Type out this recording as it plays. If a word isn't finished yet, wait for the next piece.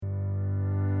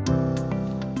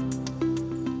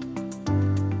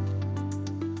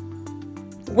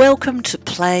Welcome to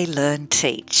Play, Learn,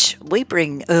 Teach. We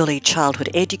bring early childhood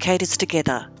educators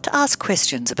together to ask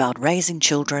questions about raising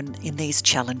children in these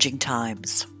challenging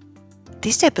times.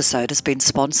 This episode has been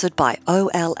sponsored by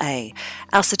OLA.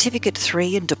 Our Certificate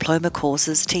 3 and Diploma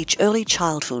courses teach early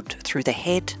childhood through the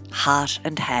head, heart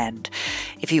and hand.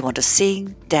 If you want to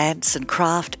sing, dance and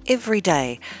craft every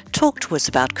day, talk to us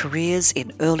about careers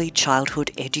in early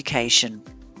childhood education.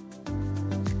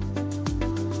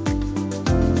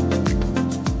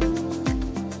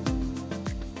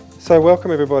 So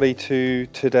welcome everybody to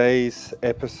today's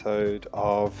episode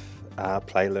of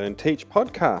Play, Learn, Teach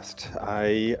podcast.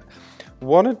 I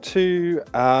wanted to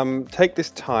take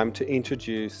this time to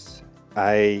introduce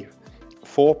a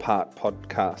 4-part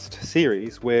podcast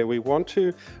series where we want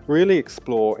to really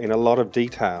explore in a lot of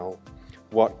detail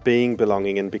what being,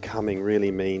 belonging and becoming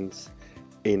really means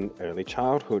in early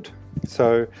childhood.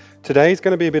 So today is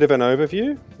going to be a bit of an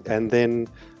overview, and then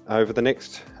over the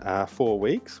next 4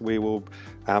 weeks we will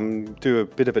do a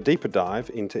bit of a deeper dive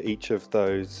into each of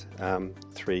those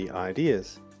 3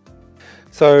 ideas.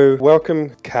 So welcome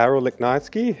Carol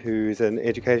Lichniewski, who's an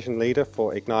education leader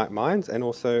for Ignite Minds, and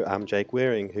also Jake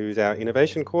Waring, who's our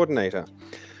innovation coordinator.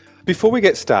 Before we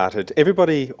get started,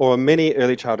 everybody or many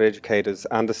early childhood educators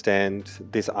understand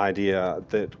this idea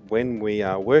that when we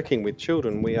are working with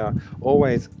children, we are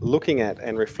always looking at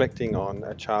and reflecting on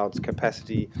a child's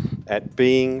capacity at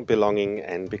being, belonging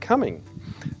and becoming.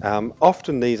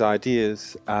 Often these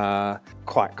ideas are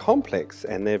quite complex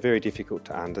and they're very difficult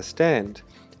to understand.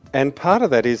 And part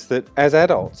of that is that as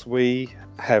adults, we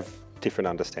have different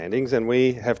understandings and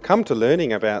we have come to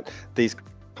learning about these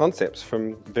concepts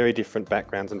from very different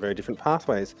backgrounds and very different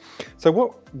pathways. So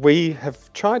what we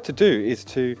have tried to do is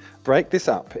to break this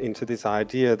up into this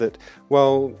idea that,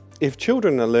 well, if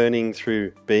children are learning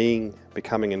through being,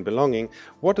 becoming and belonging,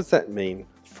 what does that mean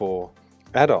for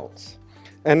adults?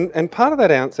 And part of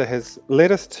that answer has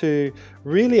led us to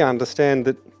really understand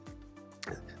that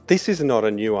this is not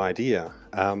a new idea.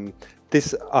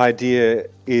 This idea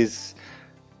is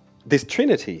this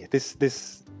Trinity.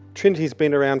 This Trinity has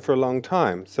been around for a long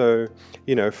time. So,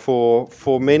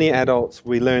 for many adults,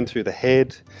 we learn through the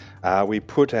head, we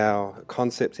put our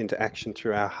concepts into action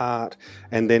through our heart,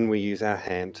 and then we use our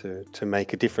hand to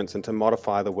make a difference and to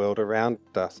modify the world around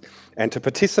us and to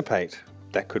participate.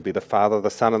 That could be the Father, the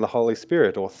Son and the Holy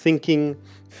Spirit, or thinking,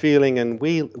 feeling and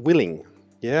willing.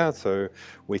 Yeah, so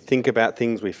we think about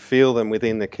things, we feel them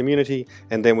within the community,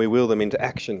 and then we will them into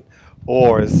action.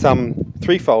 Or as some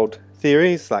threefold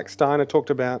theories like Steiner talked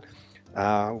about,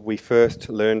 we first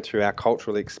learn through our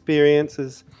cultural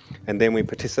experiences, and then we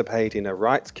participate in a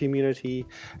rights community,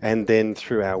 and then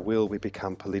through our will we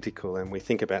become political and we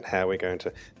think about how we're going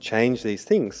to change these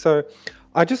things. So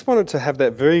I just wanted to have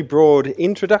that very broad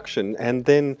introduction and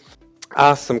then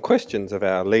ask some questions of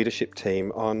our leadership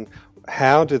team on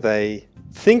how do they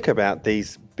think about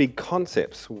these big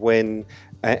concepts when,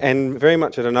 and very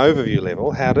much at an overview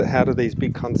level, how do these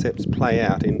big concepts play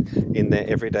out in their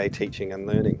everyday teaching and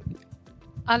learning?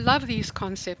 I love these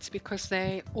concepts because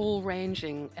they're all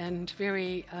ranging and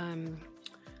very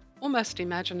almost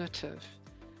imaginative.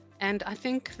 And I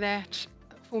think that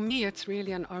for me, it's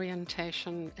really an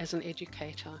orientation as an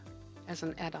educator, as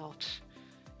an adult.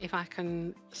 If I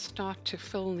can start to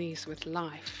fill these with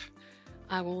life,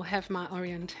 I will have my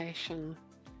orientation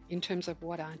in terms of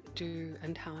what I do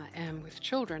and how I am with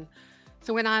children.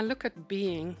 So when I look at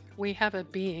being, we have a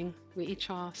being, we each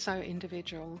are so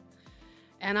individual.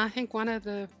 And I think one of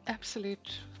the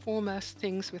absolute foremost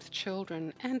things with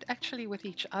children, and actually with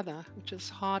each other, which is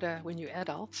harder when you're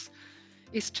adults,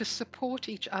 is to support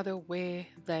each other where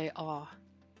they are.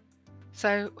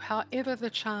 So however the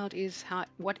child is,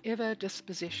 whatever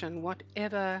disposition,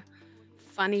 whatever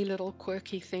funny little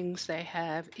quirky things they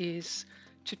have, is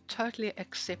to totally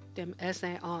accept them as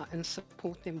they are and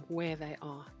support them where they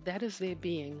are. That is their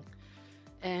being.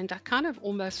 And I kind of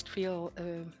almost feel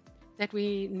that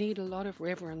we need a lot of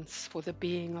reverence for the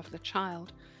being of the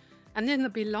child. And then the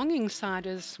belonging side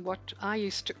is what I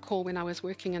used to call, when I was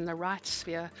working in the rights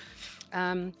sphere,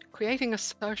 creating a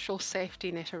social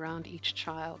safety net around each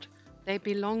child. They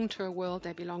belong to a world,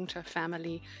 they belong to a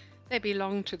family, they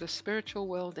belong to the spiritual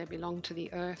world, they belong to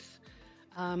the earth.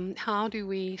 How do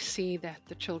we see that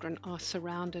the children are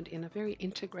surrounded in a very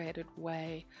integrated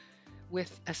way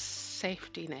with a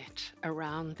safety net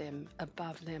around them,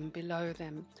 above them, below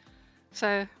them?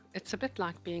 So it's a bit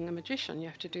like being a magician. You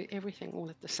have to do everything all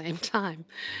at the same time.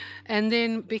 And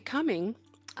then becoming,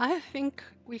 I think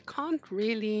we can't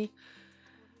really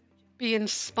be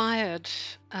inspired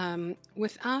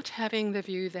without having the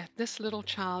view that this little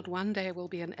child one day will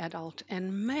be an adult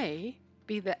and may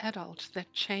be the adult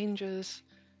that changes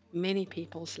many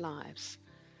people's lives.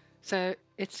 So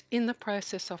it's in the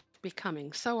process of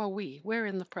becoming. So are we. We're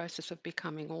in the process of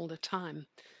becoming all the time.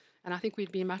 And I think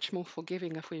we'd be much more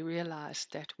forgiving if we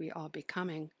realized that we are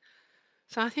becoming.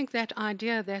 So I think that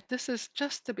idea that this is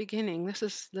just the beginning, this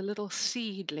is the little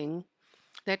seedling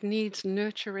that needs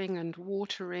nurturing and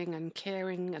watering and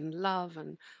caring and love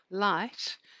and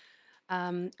light.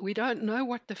 We don't know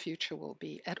what the future will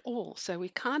be at all. So we're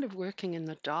kind of working in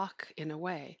the dark in a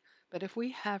way. But if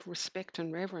we have respect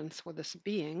and reverence for this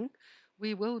being,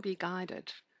 we will be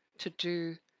guided to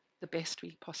do the best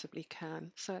we possibly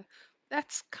can. So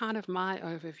that's kind of my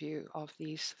overview of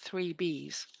these three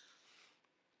Bs.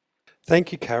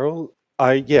 Thank you, Carol.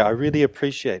 I really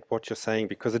appreciate what you're saying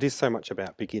because it is so much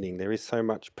about beginning. There is so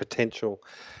much potential,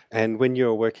 and when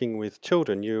you're working with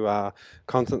children, you are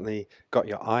constantly got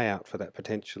your eye out for that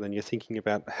potential, and you're thinking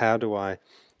about how do I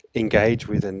engage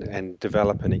with and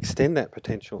develop and extend that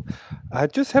potential. I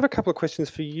just have a couple of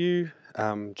questions for you,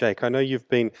 Jake. I know you've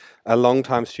been a long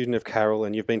time student of Carol,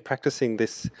 and you've been practicing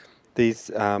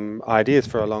these ideas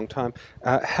for a long time.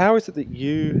 How is it that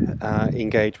you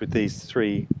engage with these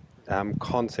three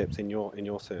concepts in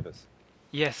your service?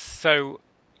 Yes, so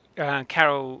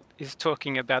Carol is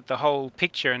talking about the whole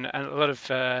picture, and a lot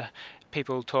of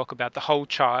people talk about the whole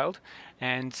child.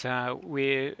 And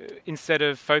we're instead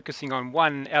of focusing on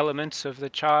one element of the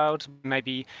child,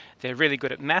 maybe they're really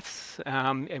good at maths,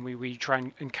 and we try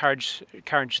and encourage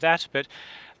that. But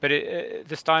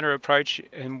the Steiner approach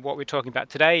and what we're talking about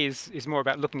today is more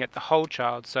about looking at the whole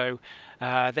child. So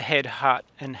the head, heart,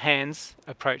 and hands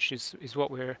approach is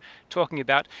what we're talking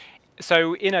about.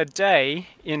 So in a day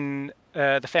in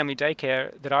the family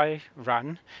daycare that I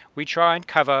run, we try and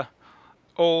cover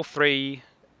all three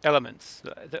elements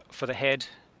for the head,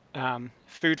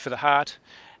 food for the heart,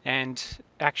 and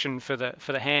action for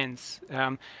the hands,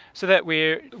 so that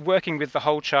we're working with the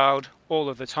whole child all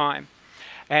of the time.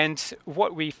 And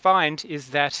what we find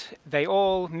is that they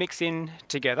all mix in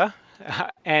together,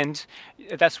 and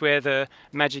that's where the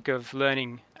magic of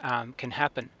learning can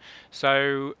happen.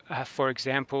 So, for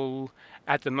example,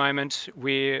 at the moment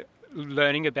we're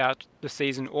learning about the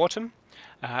season autumn.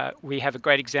 We have a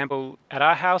great example at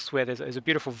our house where there's a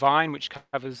beautiful vine which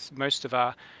covers most of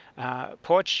our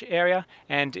porch area,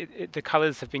 and the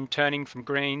colours have been turning from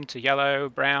green to yellow,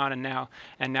 brown, and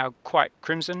now quite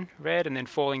crimson red, and then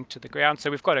falling to the ground.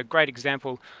 So we've got a great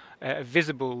example, a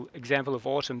visible example of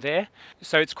autumn there.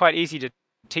 So it's quite easy to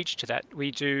teach to that.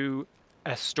 We do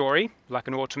a story, like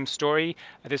an autumn story.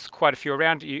 There's quite a few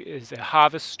around. There's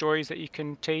harvest stories that you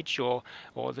can teach, or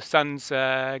the sun's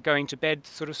going to bed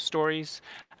sort of stories.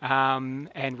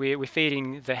 And we're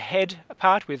feeding the head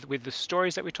part with the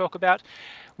stories that we talk about.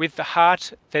 With the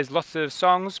heart, there's lots of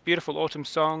songs, beautiful autumn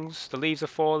songs. The leaves are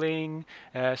falling,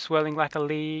 swirling like a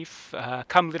leaf.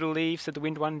 Come little leaves, said the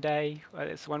wind one day.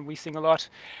 That's the one we sing a lot.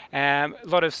 A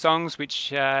lot of songs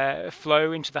which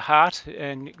flow into the heart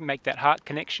and make that heart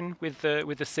connection with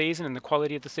the season and the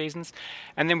quality of the seasons.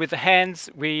 And then with the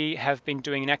hands, we have been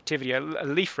doing an activity, a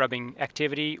leaf rubbing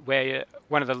activity, where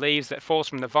one of the leaves that falls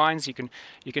from the vines, you can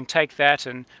take that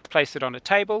and place it on a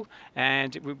table,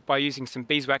 and by using some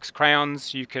beeswax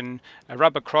crayons, you can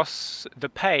rub across the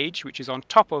page, which is on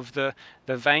top of the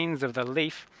veins of the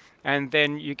leaf, and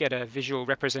then you get a visual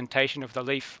representation of the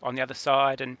leaf on the other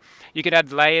side. And you can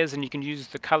add layers, and you can use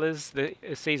the colours, the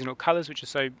seasonal colours, which are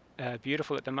so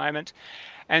beautiful at the moment.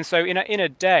 And so in a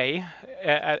day,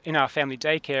 in our family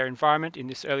daycare environment, in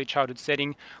this early childhood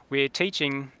setting, we're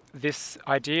teaching this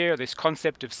idea, this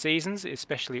concept of seasons,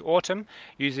 especially autumn,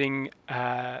 using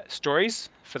stories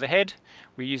for the head,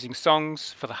 we're using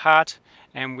songs for the heart,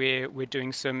 and we're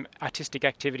doing some artistic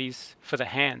activities for the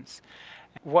hands.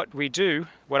 What I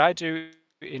do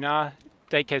in our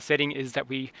daycare setting is that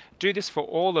we do this for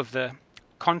all of the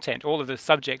content, all of the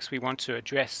subjects we want to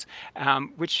address,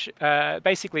 which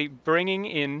basically bringing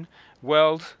in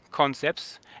world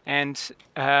concepts and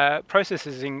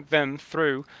processing them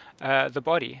through the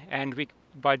body. And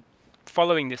by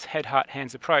following this head, heart,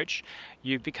 hands approach,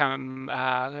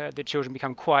 the children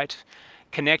become quite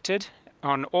connected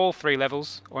on all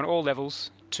levels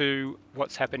to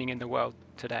what's happening in the world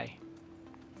today.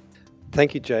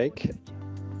 Thank you, Jake.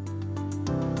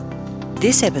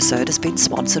 This episode has been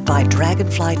sponsored by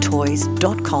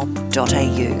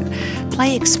dragonflytoys.com.au.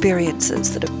 Play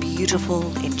experiences that are beautiful,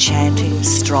 enchanting,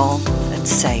 strong and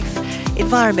safe,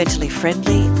 environmentally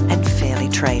friendly and fairly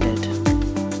traded.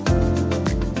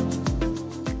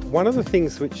 One of the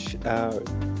things which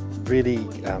really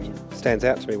stands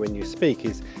out to me when you speak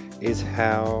is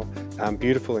how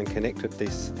beautiful and connected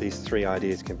these three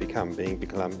ideas can become: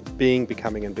 being,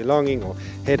 becoming, and belonging, or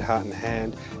head, heart, and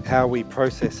hand. How we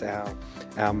process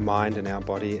our mind and our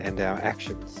body and our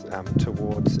actions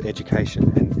towards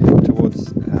education and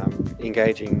towards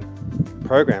engaging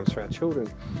programs for our children.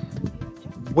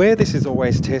 Where this is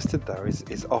always tested, though,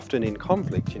 is often in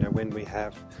conflict. When we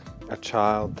have a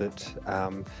child that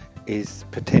is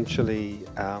potentially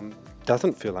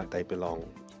doesn't feel like they belong,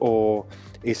 or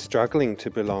is struggling to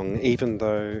belong, even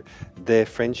though their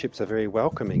friendships are very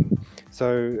welcoming.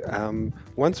 So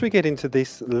once we get into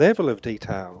this level of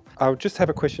detail, I'll just have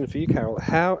a question for you, Carol.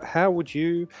 How would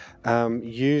you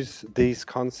use these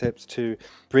concepts to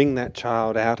bring that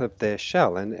child out of their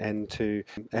shell and to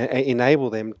enable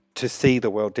them to see the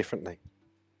world differently?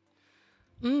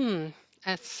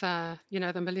 That's the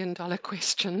 $1 million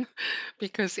question,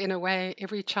 because in a way,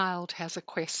 every child has a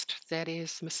quest that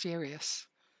is mysterious.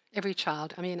 Every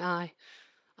child. I mean, I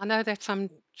know that some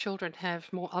children have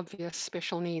more obvious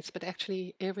special needs, but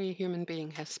actually, every human being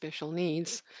has special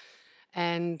needs.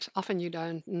 And often you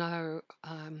don't know,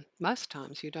 most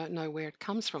times, you don't know where it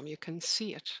comes from. You can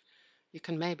see it. You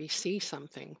can maybe see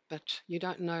something, but you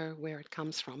don't know where it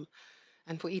comes from.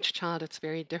 And for each child, it's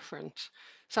very different.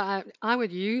 So I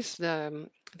would use the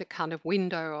kind of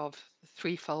window of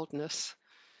threefoldness,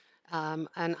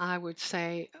 and I would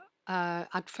say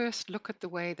I'd first look at the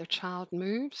way the child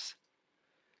moves.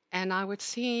 And I would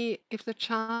see if the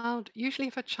child, usually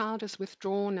if a child is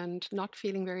withdrawn and not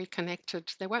feeling very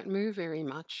connected, they won't move very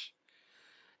much.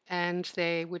 And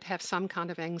they would have some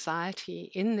kind of anxiety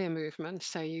in their movement.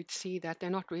 So you'd see that they're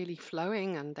not really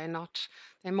flowing and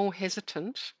they're more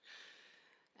hesitant.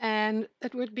 And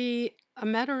it would be a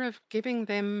matter of giving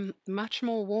them much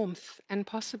more warmth, and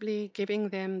possibly giving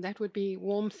them, that would be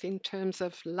warmth in terms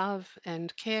of love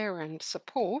and care and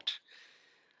support.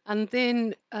 And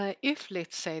then, if,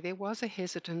 let's say, there was a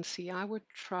hesitancy, I would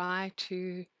try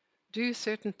to do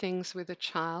certain things with a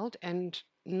child, and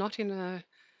not in a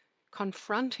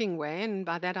confronting way. And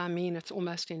by that I mean it's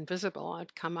almost invisible.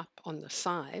 I'd come up on the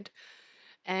side,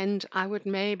 and I would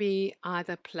maybe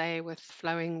either play with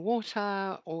flowing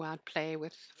water, or I'd play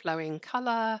with flowing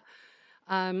color,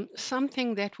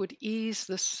 something that would ease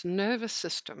this nervous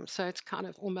system. So it's kind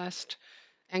of almost,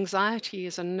 anxiety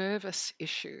is a nervous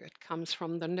issue. It comes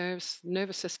from the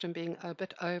nervous system being a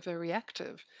bit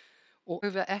overreactive or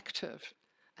overactive.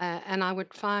 And I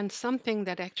would find something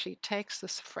that actually takes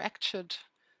this fractured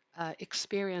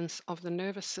experience of the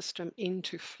nervous system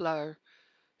into flow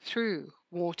through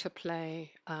water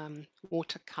play,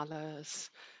 watercolors,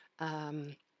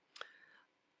 um,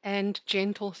 and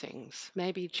gentle things,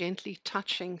 maybe gently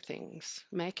touching things,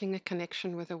 making a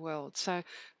connection with the world. So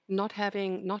not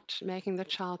making the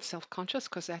child self-conscious,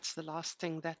 because that's the last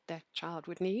thing that that child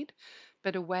would need,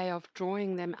 but a way of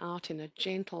drawing them out in a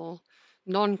gentle,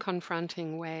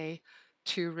 non-confronting way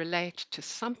to relate to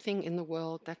something in the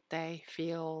world that they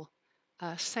feel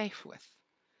safe with.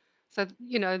 So,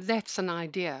 that's an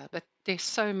idea, but there's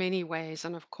so many ways.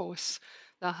 And of course,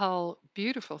 the whole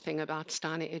beautiful thing about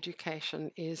Steiner education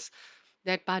is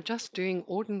that by just doing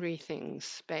ordinary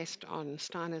things based on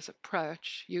Steiner's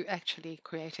approach, you're actually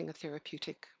creating a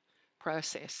therapeutic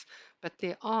process. But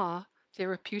there are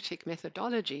therapeutic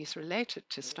methodologies related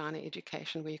to Steiner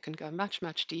education where you can go much,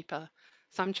 much deeper.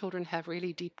 Some children have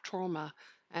really deep trauma,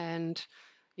 and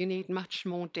you need much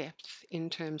more depth in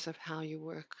terms of how you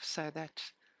work so that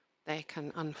they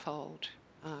can unfold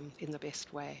in the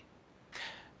best way.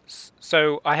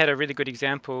 So I had a really good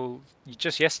example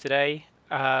just yesterday.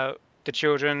 The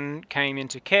children came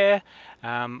into care.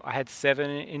 I had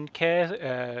 7 in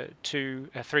care,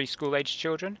 3 school-aged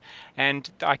children, and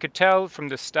I could tell from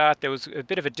the start there was a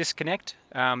bit of a disconnect.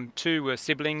 2 were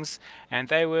siblings, and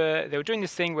they were doing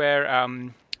this thing where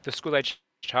the school-aged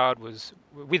child was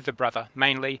with the brother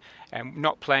mainly, and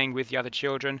not playing with the other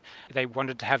children. They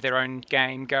wanted to have their own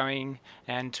game going,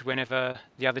 and whenever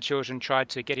the other children tried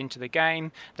to get into the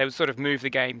game, they would sort of move the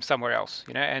game somewhere else,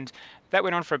 and that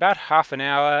went on for about half an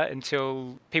hour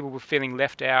until people were feeling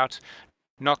left out,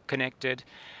 not connected.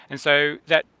 And so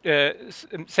that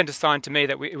sent a sign to me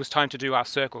that it was time to do our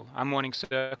morning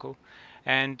circle.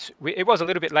 And it was a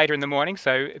little bit later in the morning,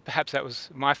 so perhaps that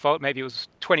was my fault. Maybe it was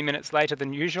 20 minutes later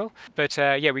than usual. But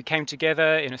yeah, we came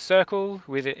together in a circle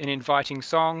with an inviting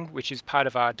song, which is part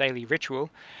of our daily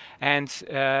ritual. And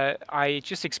I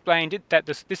just explained that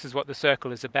this is what the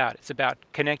circle is about. It's about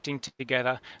connecting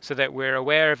together so that we're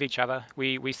aware of each other.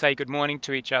 We say good morning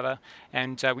to each other,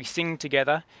 and we sing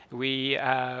together. We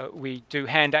do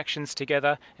hand actions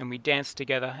together, and we dance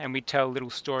together, and we tell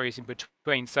little stories in between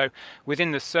between. So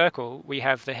within the circle, we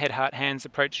have the head, heart, hands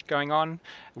approach going on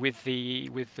with the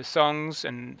songs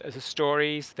and the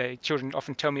stories. The children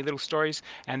often tell me little stories,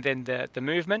 and then the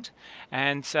movement.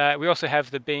 And we also have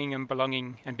the being and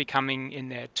belonging and becoming in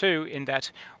there too, in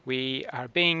that we are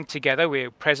being together,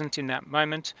 we're present in that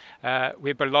moment,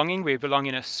 we're belonging, we belong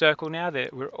in a circle now,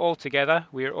 that we're all together,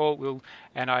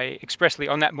 and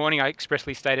on that morning, I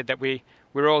expressly stated that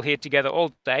we're all here together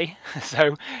all day.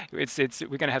 So we're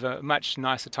going to have a much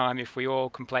nicer time if we all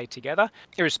can play together,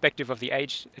 irrespective of the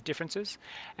age differences.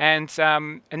 And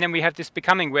then we have this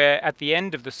becoming where at the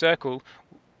end of the circle,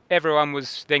 everyone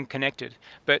was then connected.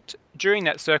 But during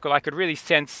that circle, I could really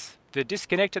sense the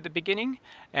disconnect at the beginning,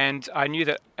 and I knew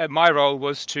that my role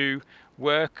was to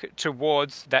work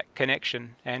towards that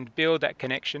connection and build that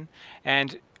connection.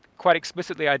 And quite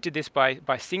explicitly, I did this by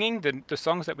singing the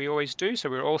songs that we always do. So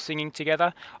we're all singing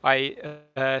together. I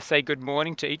say good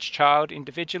morning to each child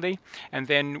individually, and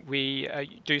then we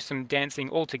do some dancing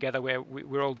all together where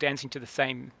we're all dancing to the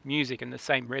same music and the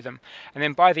same rhythm. And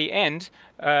then by the end,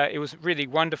 it was really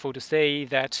wonderful to see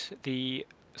that the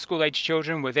school-age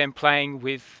children were then playing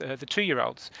with the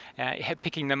 2-year-olds,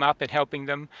 picking them up and helping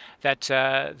them. That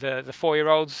the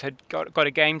 4-year-olds had got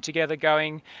a game together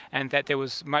going, and that there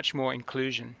was much more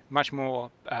inclusion, much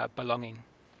more belonging.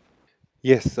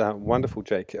 Yes, wonderful,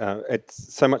 Jake.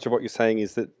 It's so much of what you're saying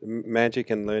is that magic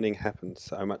and learning happens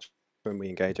so much when we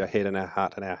engage our head and our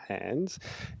heart and our hands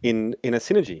in a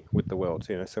synergy with the world.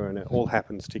 So when it all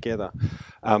happens together.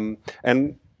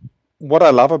 And what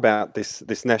I love about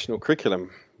this national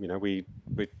curriculum, we're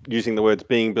using the words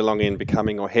being, belonging,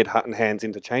 becoming, or head, heart, and hands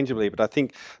interchangeably, but I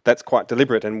think that's quite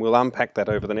deliberate, and we'll unpack that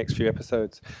over the next few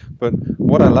episodes. But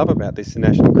what I love about this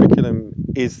national curriculum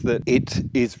is that it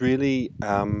is really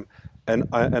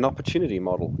an opportunity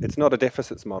model. It's not a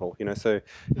deficits model. So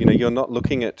you're not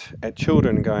looking at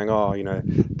children and going, oh,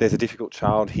 there's a difficult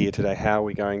child here today. How are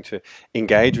we going to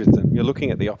engage with them? You're looking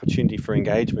at the opportunity for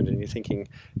engagement, and you're thinking,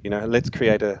 let's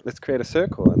create a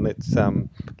circle, and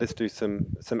let's do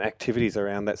some activities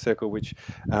around that circle, which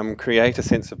create a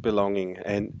sense of belonging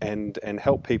and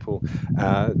help people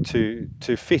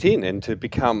to fit in and to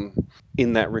become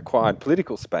in that required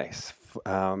political space,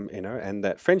 and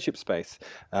that friendship space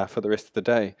for the rest of the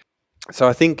day. So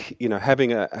I think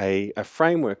having a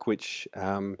framework which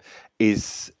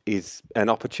is an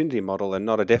opportunity model and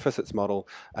not a deficits model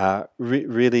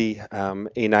really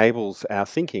enables our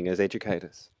thinking as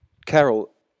educators.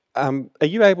 Carol, are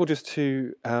you able just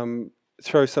to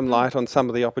throw some light on some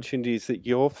of the opportunities that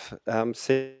you've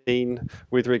seen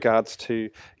with regards to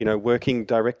working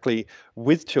directly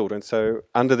with children? So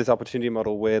under this opportunity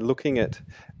model, we're looking at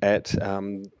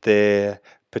their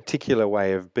particular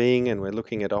way of being, and we're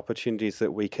looking at opportunities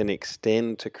that we can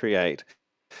extend to create.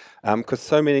 Because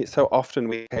so often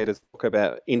we educators talk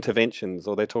about interventions,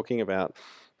 or they're talking about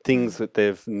things that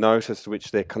they've noticed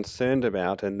which they're concerned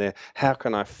about, and they're, how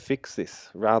can I fix this,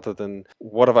 rather than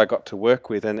what have I got to work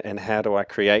with, and how do I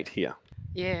create here?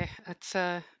 Yeah, it's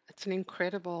an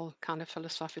incredible kind of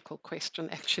philosophical question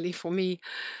actually for me,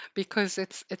 because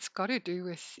it's got to do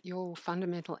with your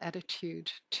fundamental attitude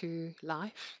to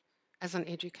life as an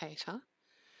educator.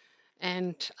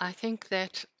 And I think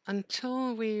that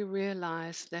until we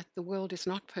realize that the world is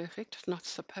not perfect, it's not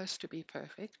supposed to be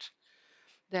perfect,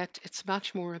 that it's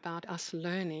much more about us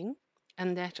learning,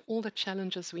 and that all the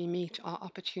challenges we meet are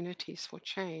opportunities for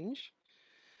change,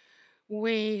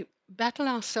 we battle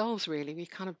ourselves really. We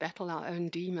kind of battle our own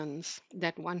demons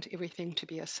that want everything to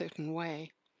be a certain way.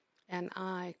 And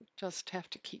I just have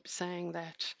to keep saying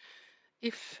that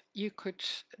if you could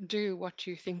do what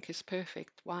you think is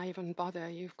perfect, why even bother?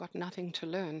 You've got nothing to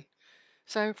learn.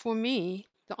 So for me,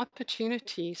 the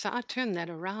opportunity, so I turn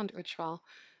that around, Ujjwal.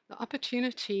 The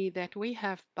opportunity that we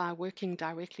have by working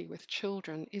directly with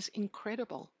children is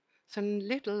incredible. So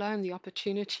let alone the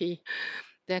opportunity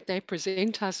that they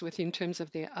present us with in terms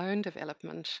of their own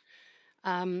development.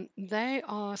 They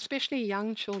are, especially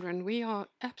young children, we are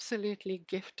absolutely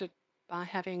gifted by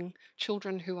having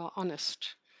children who are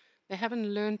honest. They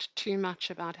haven't learned too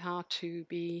much about how to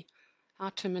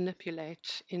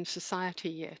manipulate in society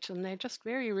yet, and they're just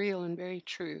very real and very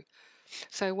true.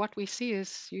 So what we see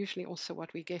is usually also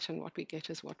what we get, and what we get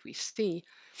is what we see.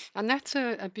 And that's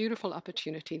a beautiful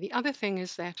opportunity. The other thing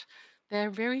is that they're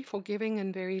very forgiving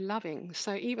and very loving.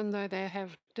 So even though they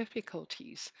have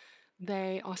difficulties,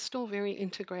 they are still very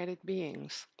integrated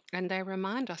beings. And they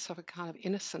remind us of a kind of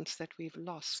innocence that we've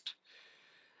lost.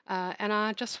 And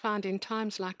I just find in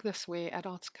times like this where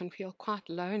adults can feel quite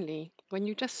lonely, when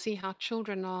you just see how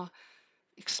children are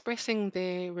expressing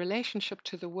their relationship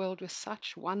to the world with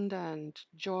such wonder and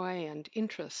joy and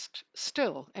interest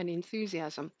still and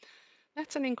enthusiasm,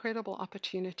 that's an incredible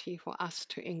opportunity for us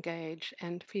to engage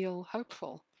and feel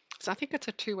hopeful. So I think it's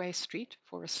a two-way street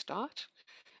for a start.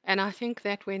 And I think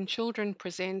that when children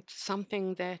present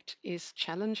something that is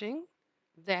challenging,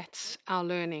 that's our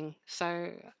learning.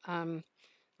 So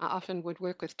I often would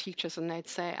work with teachers and they'd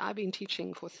say, I've been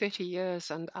teaching for 30 years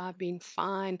and I've been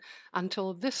fine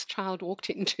until this child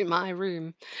walked into my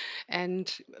room.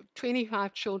 And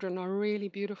 25 children are really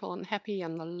beautiful and happy.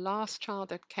 And the last child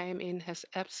that came in has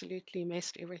absolutely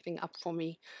messed everything up for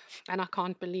me. And I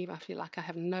can't believe I feel like I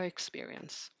have no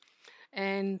experience.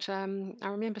 And I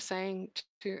remember saying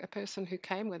to a person who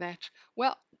came with that,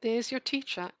 well, there's your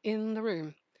teacher in the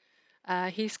room.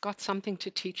 He's got something to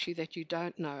teach you that you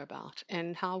don't know about.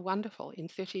 And how wonderful. In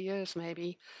 30 years,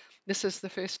 maybe, this is the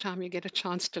first time you get a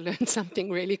chance to learn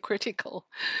something really critical.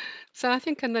 So I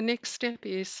think, and the next step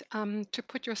is to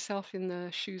put yourself in the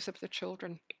shoes of the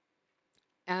children.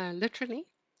 Literally,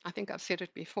 I think I've said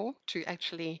it before, to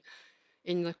actually,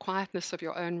 in the quietness of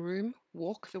your own room,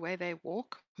 walk the way they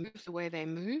walk, move the way they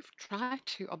move, try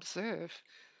to observe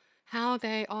how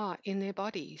they are in their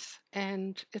bodies.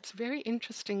 And it's very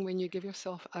interesting when you give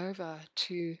yourself over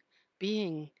to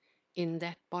being in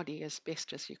that body as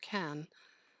best as you can,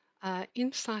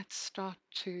 insights start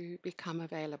to become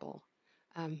available.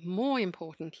 More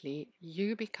importantly,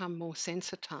 you become more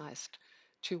sensitized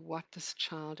to what this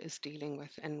child is dealing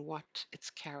with and what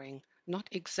it's carrying. Not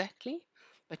exactly,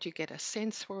 but you get a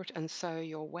sense for it. And so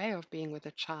your way of being with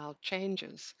a child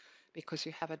changes because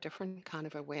you have a different kind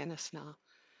of awareness now.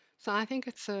 So I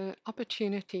think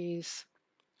opportunities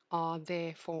are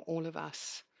there for all of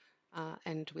us,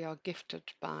 and we are gifted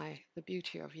by the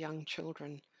beauty of young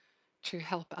children to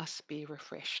help us be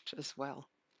refreshed as well.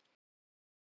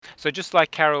 So just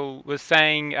like Carol was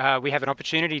saying, we have an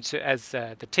opportunity to, as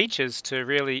the teachers, to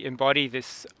really embody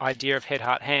this idea of head,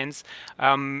 heart, hands.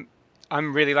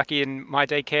 I'm really lucky in my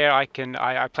daycare.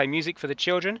 I play music for the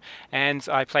children, and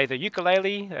I play the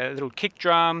ukulele, a little kick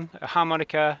drum, a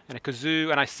harmonica, and a kazoo,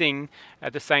 and I sing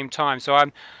at the same time. So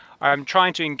I'm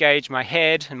trying to engage my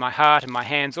head and my heart and my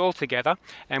hands all together.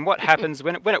 And what happens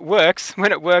when it works?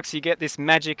 When it works, you get this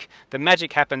magic. The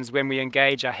magic happens when we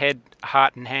engage our head,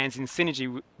 heart, and hands in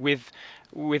synergy with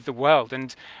the world.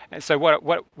 And so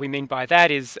what we mean by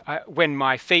that is when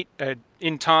my feet are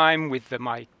in time with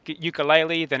my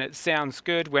ukulele, then it sounds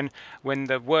good. When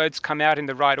the words come out in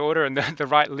the right order and the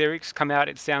right lyrics come out,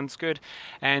 it sounds good.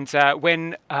 And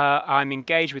when I'm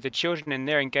engaged with the children and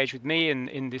they're engaged with me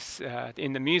in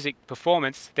the music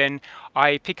performance, then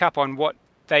I pick up on what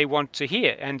they want to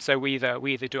hear. And so we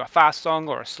either do a fast song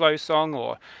or a slow song,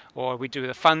 or we do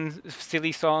the fun,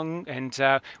 silly song, and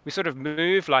we sort of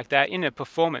move like that in a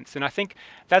performance. And I think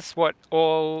that's what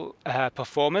all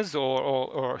performers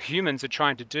or humans are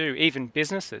trying to do, even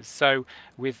businesses. So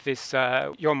with this,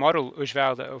 your model,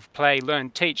 Ujval, of play, learn,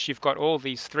 teach, you've got all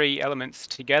these three elements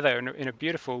together in a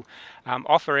beautiful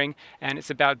offering, and it's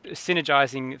about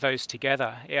synergizing those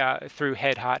together through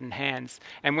head, heart, and hands.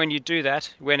 And when you do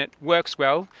that, when it works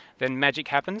well, then magic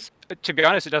happens. But to be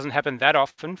honest, it doesn't happen that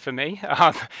often for me.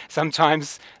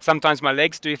 Sometimes my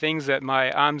legs do things that my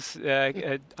arms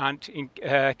aren't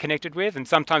connected with, and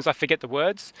sometimes I forget the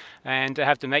words and I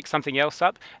have to make something else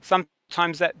up.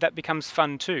 Sometimes that becomes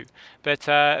fun too. But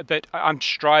I'm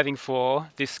striving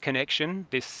for this connection,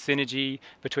 this synergy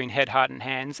between head, heart, and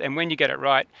hands. And when you get it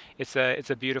right, it's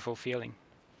a beautiful feeling.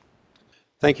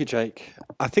 Thank you, Jake.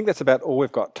 I think that's about all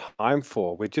we've got time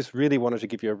for. We just really wanted to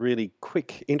give you a really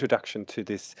quick introduction to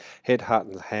this head, heart,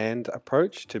 and hand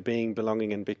approach to being,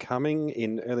 belonging, and becoming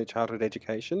in early childhood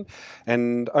education.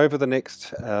 And over the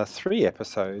next 3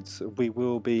 episodes, we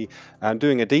will be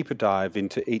doing a deeper dive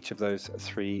into each of those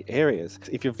 3 areas.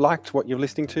 If you've liked what you're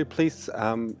listening to, please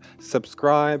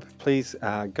subscribe. Please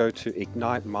go to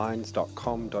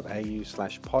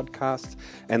ignitemind's.com.au/podcast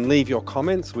and leave your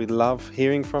comments. We love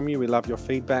hearing from you. We love your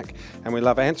feedback, and we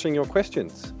love answering your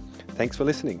questions. Thanks for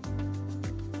listening.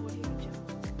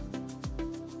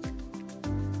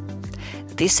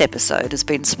 This episode has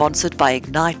been sponsored by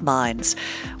Ignite Minds.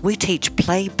 We teach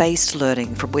play-based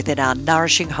learning from within our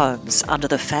nourishing homes under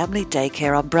the family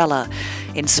daycare umbrella.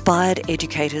 Inspired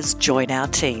educators join our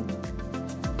team.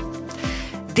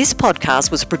 This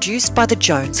podcast was produced by the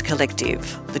Jones Collective,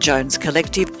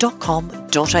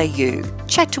 thejonescollective.com.au.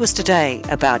 Chat to us today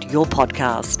about your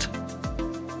podcast.